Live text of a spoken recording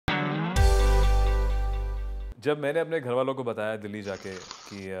जब मैंने अपने घर वालों को बताया दिल्ली जाके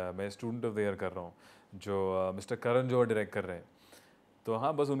कि मैं स्टूडेंट ऑफ द ईयर कर रहा हूँ, जो मिस्टर करण जौहर डायरेक्ट कर रहे हैं, तो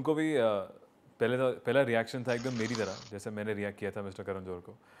हाँ बस उनको भी पहला रिएक्शन था एकदम मेरी तरह, जैसे मैंने रिएक्ट किया था मिस्टर करण जौहर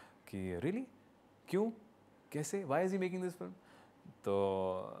को कि रियली, क्यों, कैसे, Y is he making this film. तो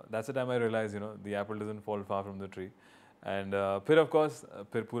that's the time I realise the Apple doesn't fall far from the tree. And फिर ऑफ कोर्स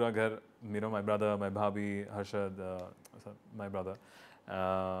फिर पूरा घर, माई ब्रदर, माई भाभी, Harshad, my brother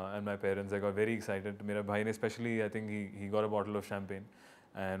and my parents, I got very excited. मेरे भाई ने specially, I think he got a bottle of champagne,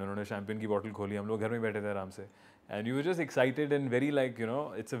 and उन्होंने champagne की बॉटल खोली, हम लोग घर में बैठे थे आराम से, and you were just excited and very like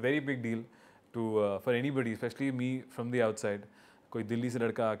it's a very big deal to for any buddy, specially me from the outside. कोई दिल्ली से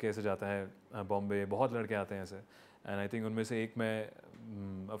लड़का आके ऐसे जाता है बॉम्बे, बहुत लड़के आते हैं ऐसे, एंड आई थिंक उनमें से एक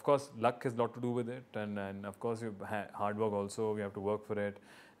मैं, of course luck has lot to do with it, end of course you hard work also, we have to work for it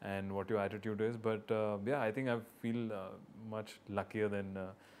and what your attitude is, but yeah, I think I feel much luckier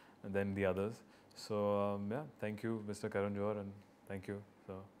than the others. So yeah, thank you Mr. Karan Johar, and thank you,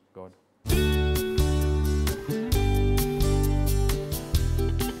 so God.